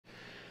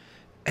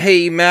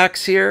Hey,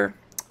 Max here.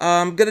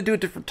 I'm going to do a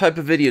different type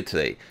of video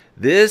today.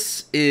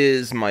 This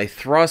is my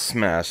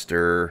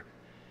Thrustmaster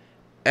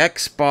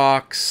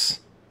Xbox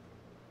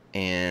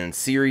and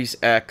Series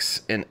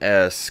X and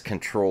S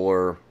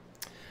controller.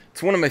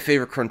 It's one of my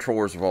favorite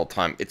controllers of all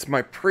time. It's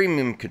my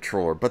premium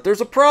controller, but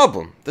there's a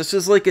problem. This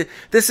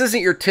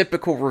isn't your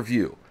typical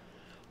review.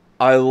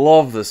 I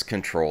love this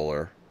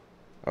controller,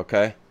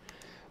 okay?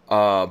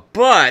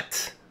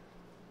 But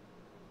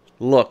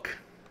look,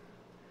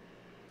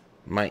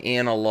 my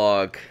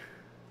analog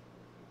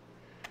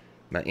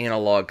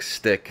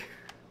stick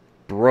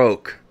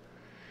broke.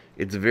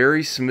 It's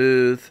very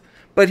smooth,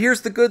 but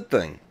here's the good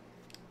thing.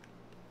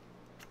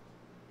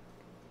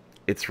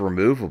 It's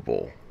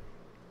removable.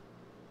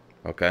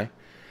 Okay?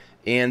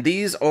 And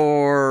these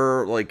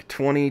are like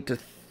 20 to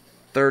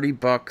 30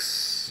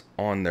 bucks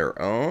on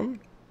their own.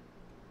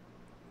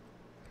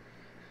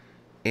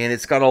 And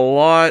it's got a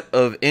lot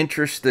of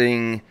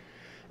interesting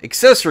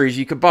accessories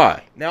you could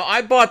buy. Now,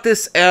 I bought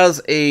this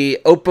as a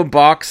open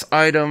box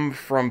item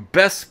from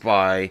Best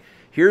Buy.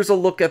 Here's a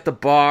look at the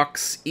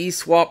box.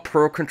 Eswap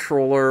Pro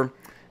controller.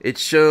 It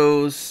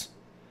shows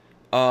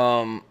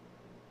that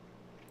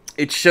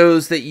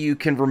you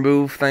can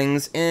remove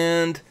things,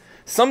 and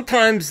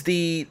sometimes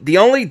the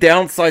only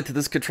downside to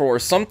this controller,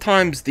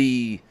 sometimes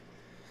the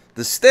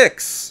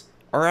sticks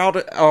are out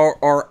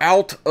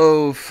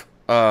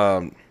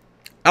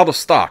of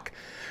stock.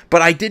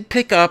 But I did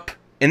pick up,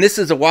 and this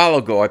is a while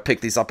ago I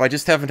picked these up. I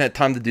just haven't had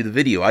time to do the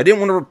video. I didn't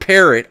want to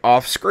repair it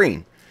off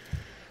screen.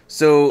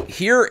 So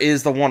here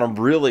is the one I'm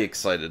really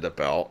excited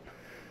about.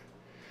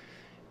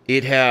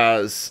 It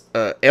has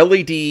a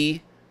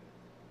LED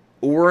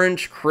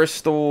orange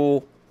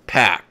crystal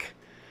pack.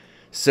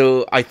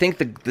 So I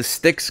think the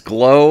sticks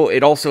glow.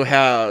 It also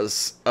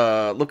has,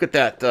 look at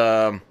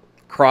that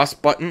cross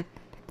button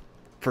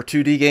for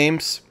 2D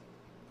games.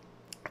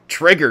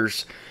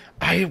 Triggers.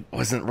 I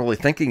wasn't really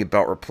thinking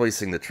about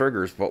replacing the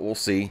triggers, but we'll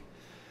see.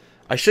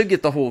 I should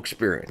get the whole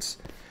experience.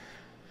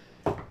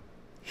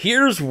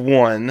 Here's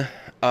one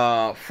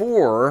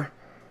for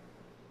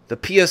the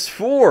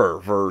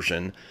PS4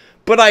 version,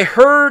 but I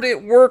heard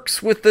it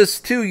works with this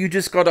too. You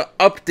just got to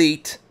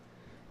update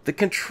the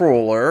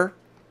controller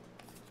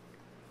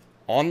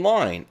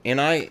online, and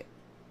I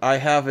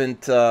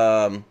haven't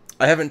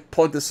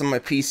plugged this in my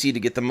PC to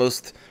get the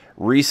most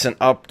recent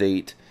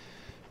update,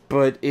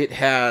 but it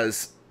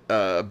has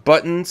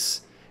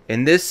buttons,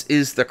 and this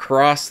is the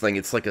cross thing.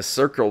 It's like a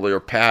circular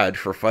pad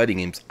for fighting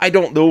games. I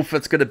don't know if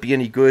it's going to be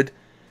any good.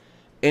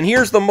 And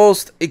here's the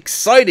most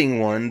exciting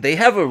one. They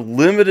have a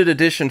limited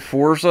edition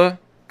Forza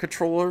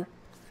controller.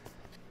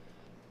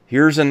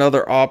 Here's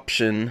another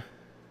option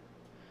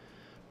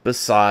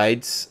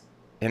besides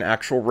an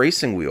actual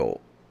racing wheel.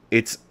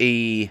 It's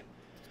a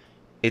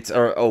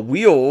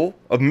wheel,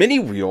 a mini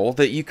wheel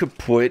that you could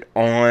put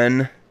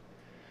on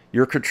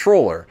your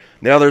controller.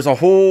 Now, there's a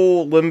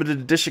whole limited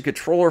edition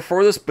controller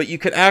for this, but you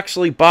could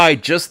actually buy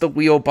just the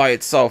wheel by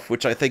itself,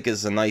 which I think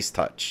is a nice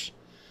touch.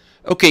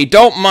 Okay,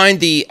 don't mind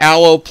the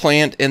aloe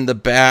plant in the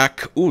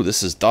back. Ooh,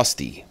 this is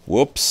dusty.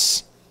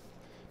 Whoops.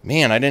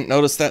 Man, I didn't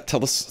notice that till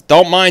this.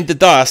 Don't mind the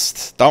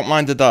dust. Don't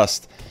mind the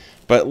dust.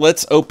 But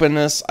let's open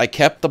this. I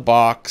kept the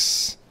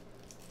box.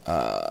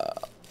 Comes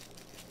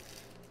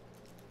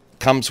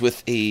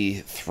with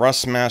a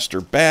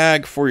Thrustmaster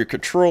bag for your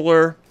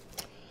controller.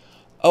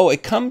 Oh,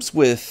 it comes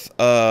with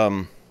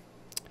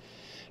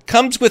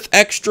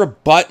extra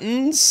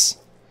buttons,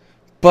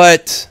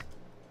 but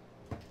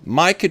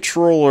my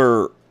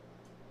controller,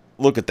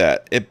 look at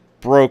that. It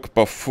broke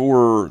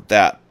before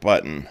that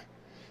button.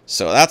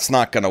 So that's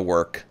not going to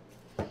work.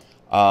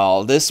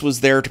 This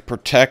was there to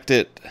protect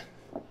it.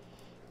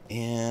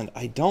 And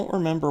I don't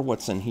remember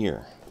what's in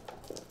here.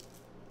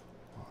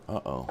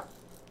 Uh-oh.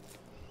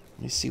 Let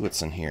me see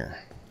what's in here.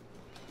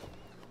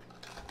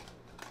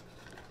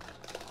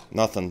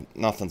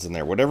 Nothing's in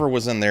there. Whatever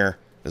was in there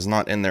is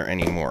not in there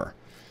anymore.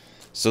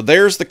 So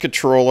there's the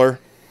controller.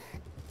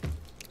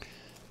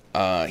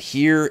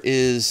 Here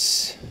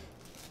is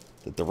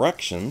the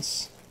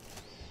directions.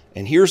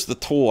 And here's the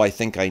tool I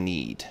think I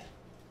need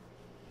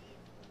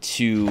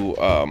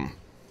to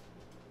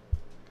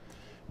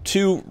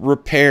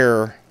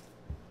repair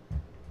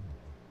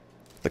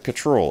the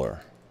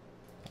controller.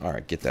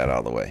 Alright, get that out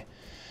of the way.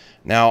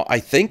 Now, I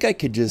think I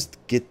could just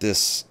get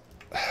this.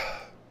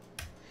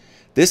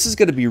 This is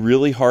going to be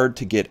really hard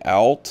to get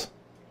out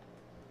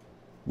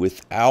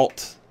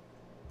without.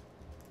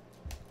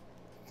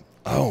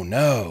 Oh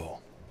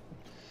no.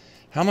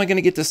 How am I going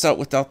to get this out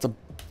without the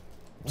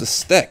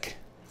stick?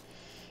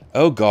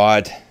 Oh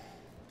god.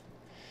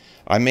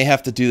 I may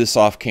have to do this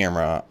off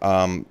camera.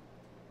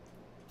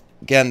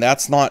 Again,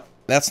 that's not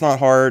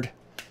hard.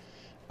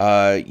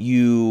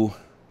 You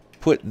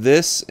put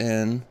this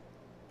in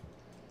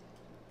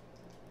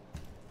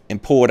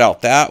and pull it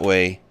out that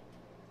way.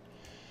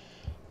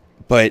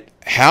 But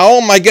how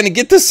am I going to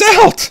get this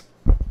out?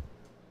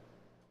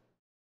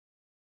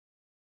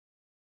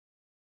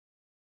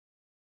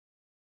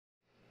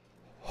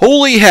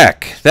 Holy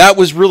heck, that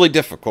was really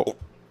difficult.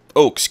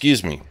 Oh,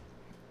 excuse me.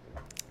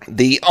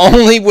 the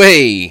only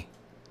way,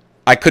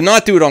 I could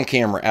not do it on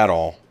camera at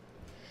all.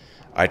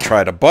 I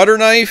tried a butter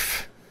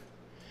knife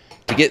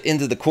to get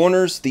into the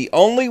corners. The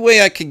only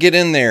way I could get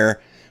in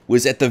there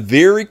was at the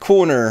very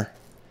corner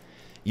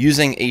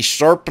using a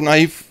sharp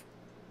knife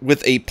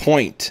with a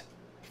point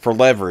for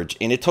leverage.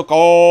 And it took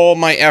all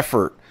my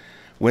effort.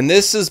 When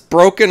this is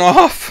broken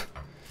off,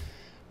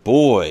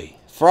 boy,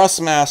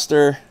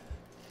 Thrustmaster,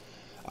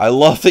 I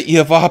love that you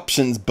have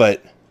options,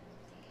 but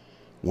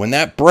when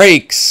that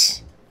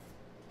breaks,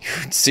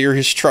 you're in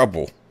serious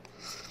trouble.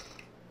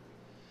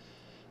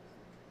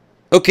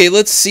 Okay,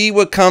 let's see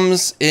what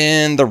comes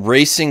in the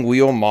racing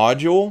wheel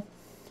module.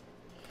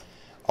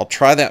 I'll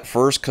try that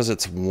first because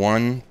it's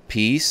one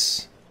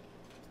piece.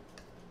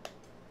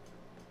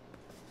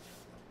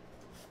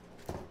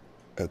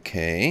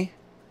 Okay.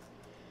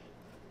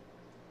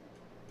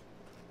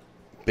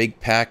 Big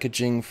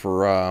packaging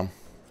for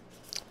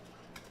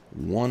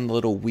one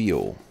little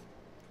wheel.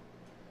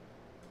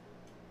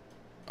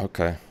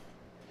 Okay.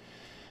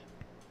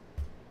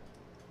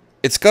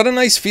 It's got a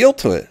nice feel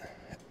to it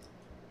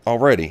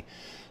already.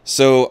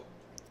 So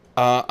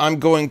I'm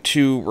going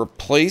to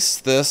replace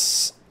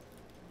this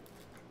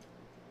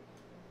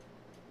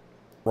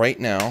right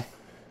now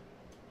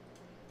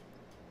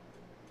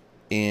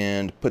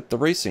and put the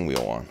racing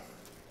wheel on.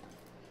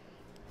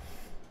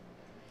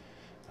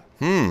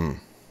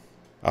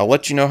 I'll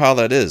let you know how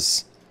that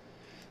is.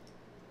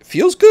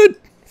 Feels good.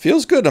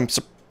 Feels good.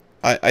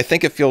 I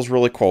think it feels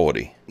really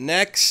quality.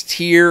 Next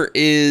here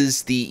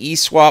is the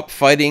Eswap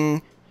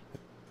Fighting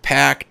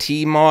Pack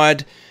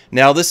T-Mod.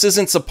 Now, this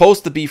isn't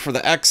supposed to be for the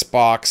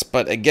Xbox,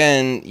 but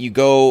again, you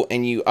go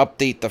and you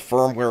update the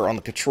firmware on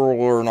the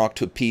controller and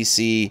onto a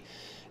PC.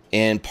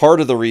 And part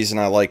of the reason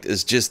I liked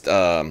is just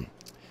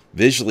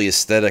visually,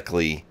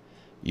 aesthetically,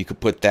 you could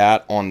put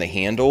that on the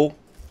handle.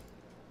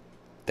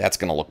 That's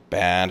going to look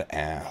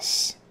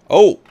badass.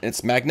 Oh,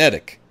 it's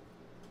magnetic.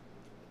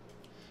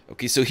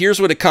 Okay, so here's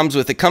what it comes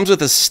with. It comes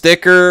with a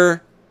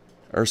sticker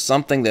or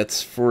something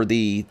that's for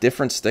the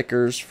different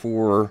stickers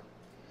for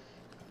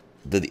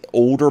the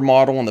older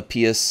model on the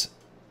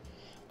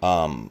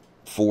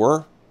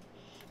PS4.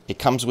 It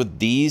comes with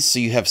these, so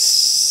you have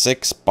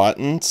 6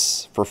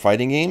 buttons for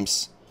fighting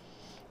games.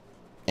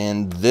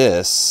 And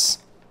this...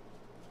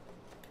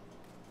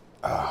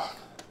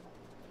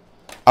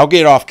 I'll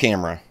get it off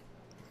camera.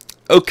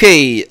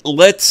 Okay,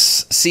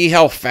 let's see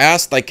how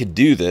fast I could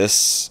do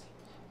this.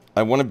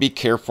 I want to be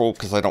careful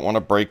because I don't want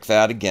to break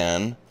that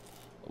again.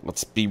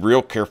 Let's be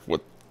real careful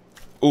with...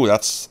 Ooh,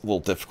 that's a little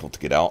difficult to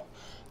get out.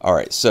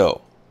 Alright,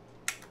 so...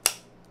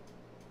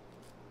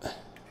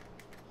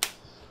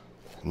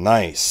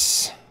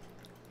 Nice.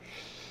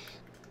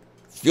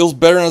 Feels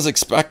better than I was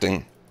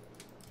expecting.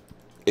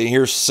 And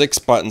here's 6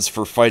 buttons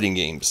for fighting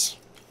games.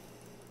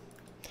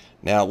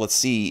 Now, let's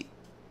see.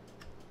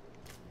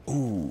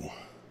 Ooh.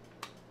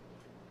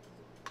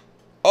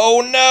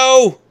 Oh,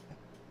 no!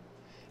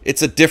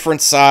 It's a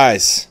different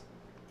size.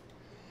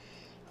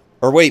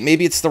 Or wait,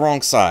 maybe it's the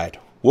wrong side.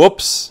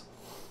 Whoops.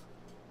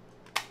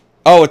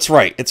 Oh, it's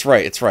right. It's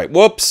right. It's right.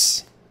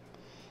 Whoops.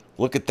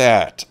 Look at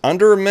that.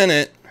 Under a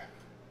minute.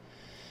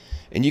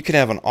 And you can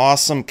have an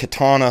awesome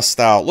katana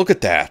style. Look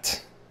at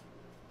that.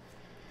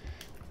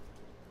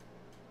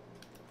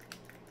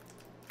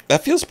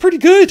 That feels pretty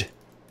good.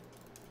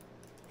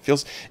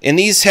 And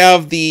these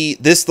have the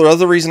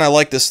other reason I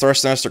like this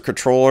Thrustmaster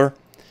controller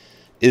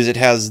is it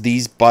has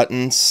these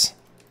buttons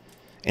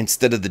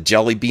instead of the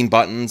jelly bean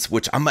buttons,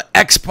 which I'm an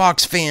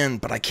Xbox fan,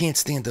 but I can't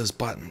stand those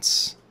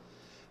buttons.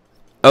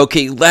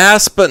 Okay,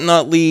 last but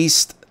not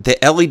least, the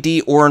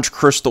LED Orange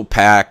Crystal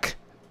Pack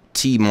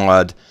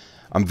T-Mod.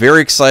 I'm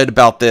very excited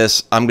about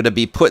this. I'm going to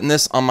be putting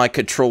this on my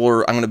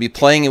controller. I'm going to be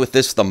playing it with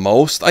this the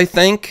most, I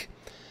think.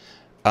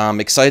 I'm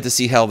excited to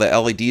see how the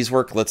LEDs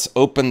work. Let's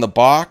open the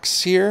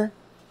box here.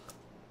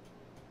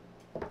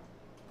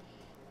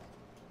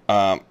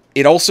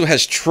 It also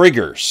has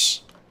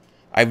triggers.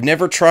 I've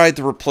never tried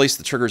to replace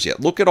the triggers yet.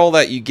 Look at all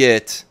that you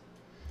get.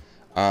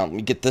 Let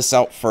me get this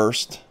out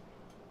first.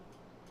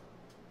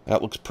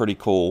 That looks pretty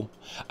cool.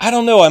 I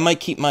don't know. I might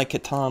keep my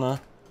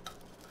katana.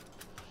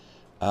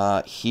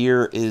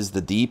 Here is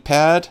the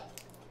D-pad.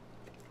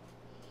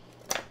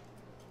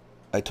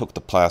 I took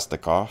the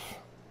plastic off.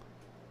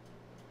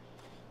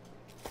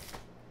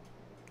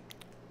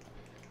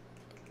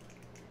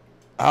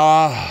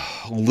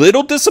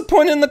 Little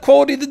disappointed in the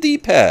quality of the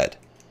D-pad.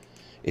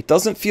 It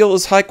doesn't feel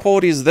as high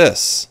quality as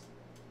this.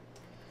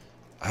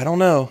 I don't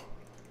know.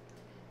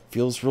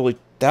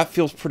 That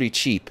feels pretty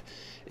cheap.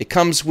 It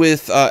comes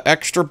with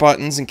extra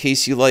buttons in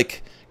case you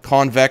like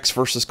convex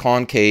versus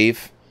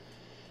concave.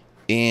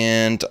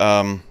 And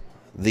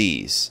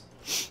these.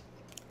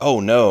 Oh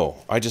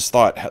no, I just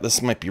thought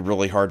this might be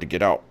really hard to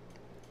get out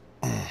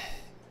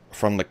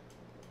from the...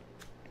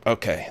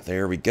 Okay,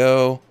 there we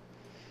go.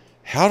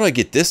 How do I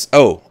get this?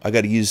 Oh, I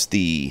got to use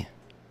the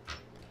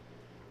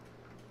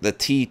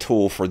T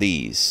tool for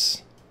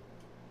these.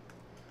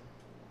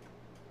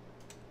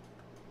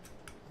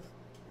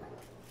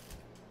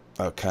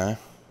 Okay.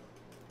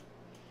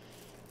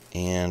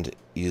 And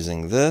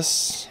using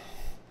this.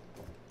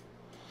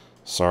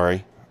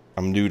 Sorry.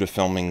 I'm new to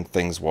filming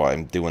things while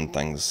I'm doing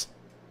things.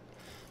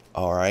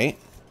 Alright.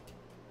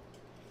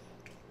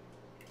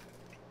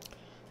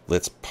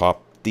 Let's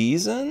pop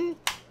these in.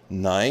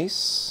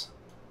 Nice.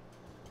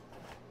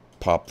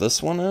 Pop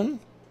this one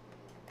in.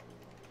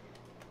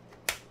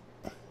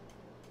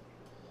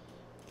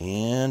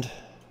 And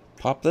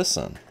pop this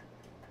in.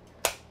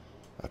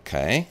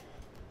 Okay.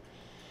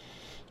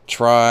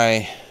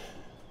 Try...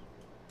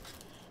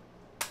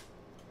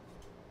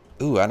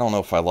 Ooh, I don't know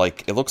if I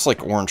like... It looks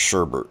like orange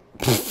sherbet.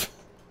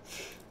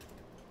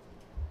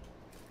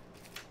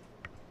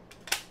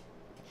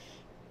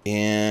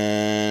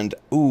 And...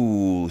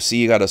 Ooh,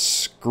 see, you gotta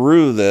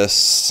screw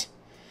this.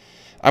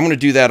 I'm gonna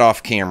do that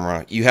off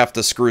camera. You have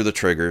to screw the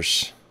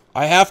triggers.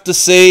 I have to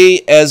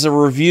say, as a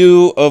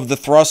review of the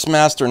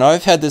Thrustmaster, and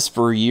I've had this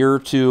for a year or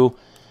two,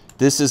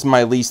 this is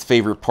my least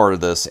favorite part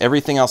of this.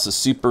 Everything else is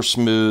super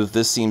smooth.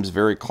 This seems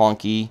very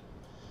clunky.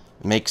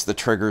 Makes the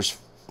triggers...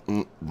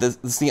 This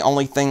is the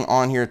only thing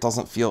on here it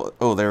doesn't feel...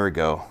 Oh, there we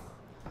go.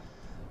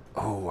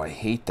 Oh, I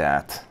hate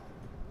that.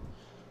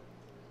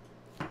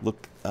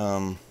 Look,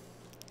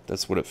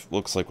 that's what it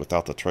looks like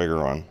without the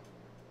trigger on.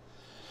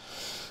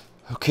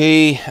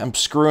 Okay, I'm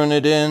screwing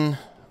it in.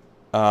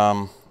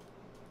 I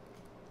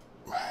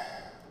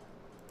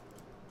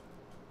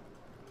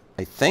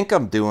think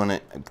I'm doing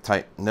it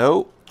tight.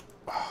 No.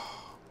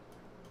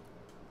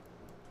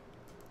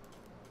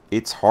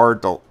 It's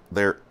hard to...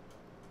 There...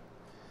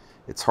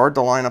 It's hard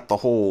to line up the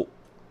hole.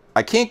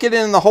 I can't get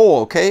in the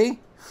hole, okay?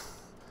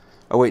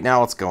 Oh, wait,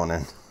 now it's going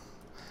in.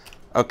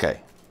 Okay.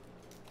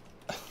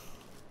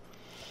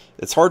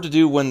 It's hard to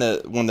do when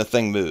the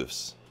thing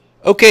moves.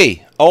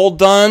 Okay, all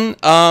done.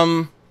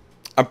 I'm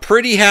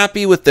pretty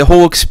happy with the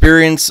whole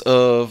experience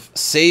of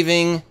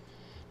saving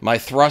my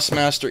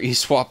Thrustmaster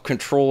Eswap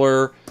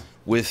controller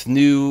with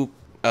new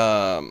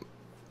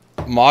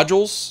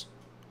modules.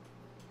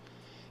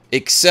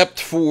 Except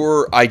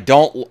for I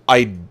don't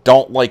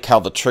like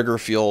how the trigger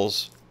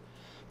feels,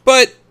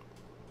 but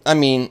I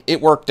mean it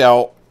worked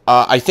out.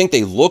 I think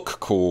they look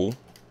cool.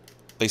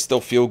 They still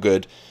feel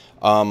good.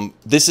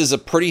 This is a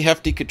pretty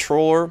hefty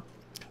controller.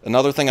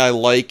 Another thing I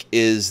like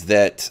is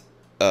that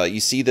you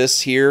see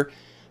this here.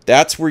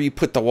 That's where you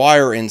put the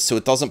wire in, so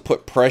it doesn't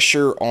put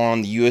pressure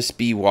on the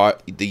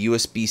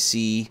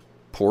USB-C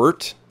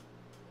port.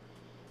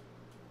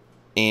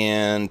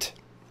 And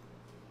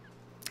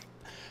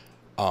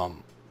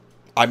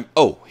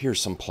oh,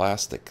 here's some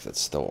plastic that's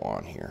still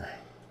on here.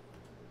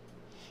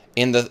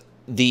 And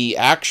the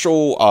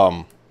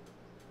actual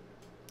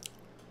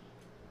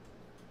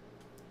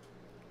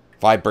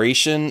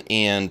vibration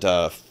and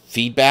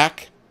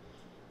feedback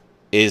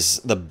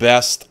is the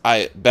best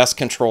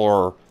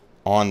controller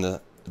on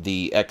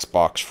the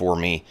Xbox for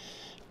me.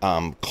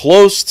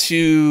 Close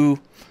to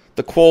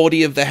the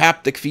quality of the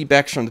haptic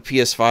feedbacks from the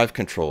PS5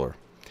 controller.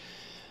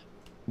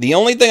 The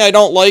only thing I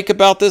don't like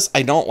about this,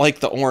 I don't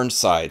like the orange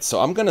side. So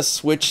I'm going to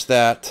switch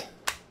that.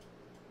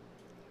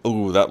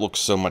 Ooh, that looks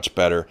so much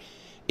better.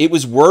 It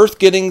was worth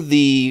getting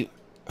the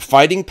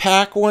fighting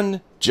pack one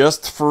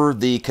just for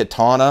the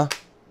katana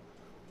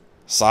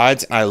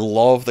sides. I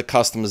love the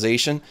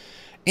customization.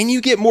 And you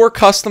get more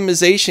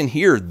customization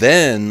here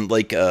than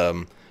like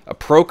a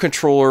Pro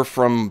controller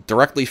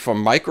directly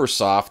from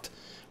Microsoft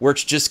where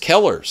it's just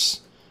killers.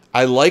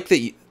 I like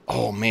that.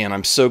 Oh man,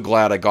 I'm so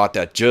glad I got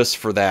that just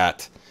for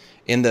that.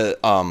 In the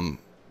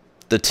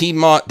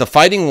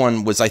fighting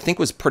one was, I think,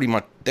 was pretty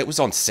much, that was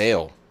on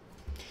sale.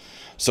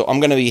 So I'm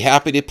going to be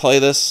happy to play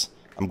this.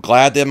 I'm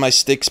glad to have my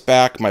sticks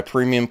back, my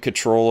premium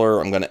controller.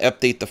 I'm going to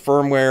update the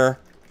firmware,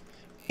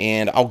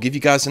 and I'll give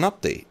you guys an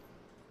update.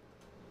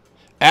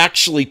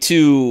 Actually,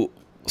 too,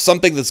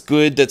 something that's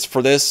good that's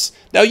for this.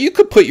 Now, you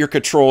could put your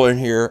controller in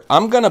here.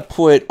 I'm going to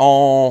put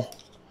all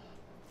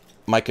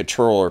my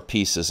controller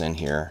pieces in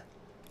here.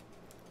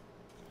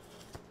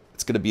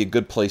 It's going to be a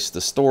good place to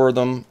store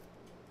them.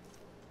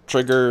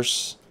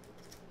 Triggers.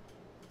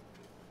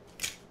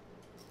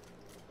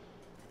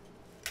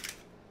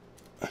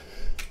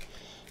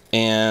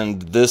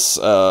 And this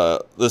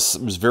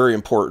was very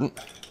important.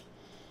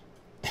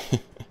 And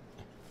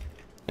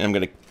I'm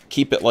going to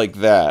keep it like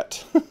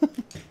that.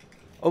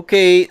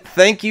 Okay,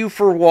 thank you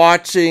for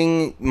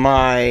watching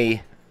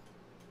my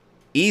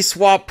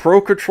Eswap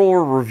Pro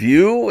Controller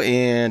review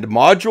and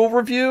module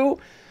review.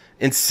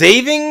 And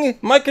saving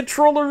my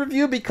controller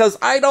review because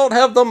I don't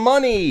have the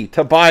money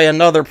to buy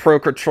another Pro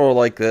controller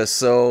like this.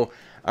 So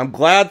I'm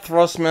glad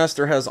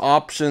Thrustmaster has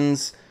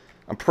options.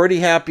 I'm pretty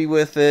happy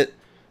with it.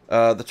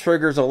 The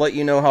triggers, I'll let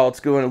you know how it's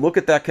going. Look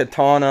at that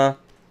katana.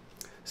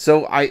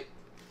 So I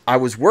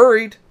was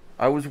worried.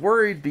 I was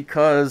worried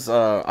because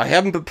I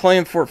haven't been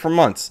playing for it for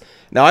months.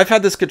 Now I've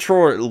had this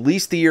controller at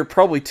least a year,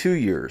 probably 2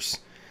 years.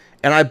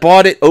 And I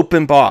bought it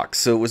open box,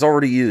 so it was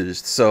already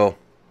used. So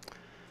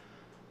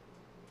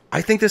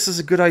I think this is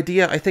a good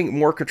idea. I think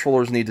more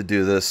controllers need to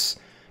do this.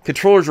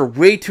 Controllers are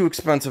way too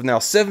expensive now.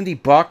 70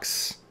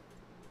 bucks.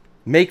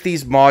 Make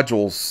these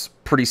modules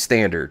pretty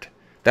standard.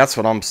 That's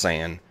what I'm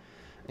saying.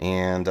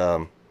 And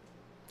I'm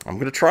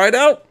going to try it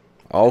out.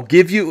 I'll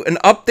give you an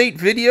update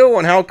video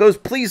on how it goes.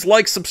 Please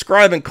like,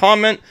 subscribe, and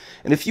comment.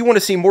 And if you want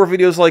to see more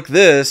videos like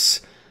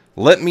this,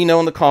 let me know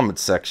in the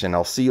comments section.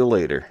 I'll see you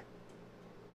later.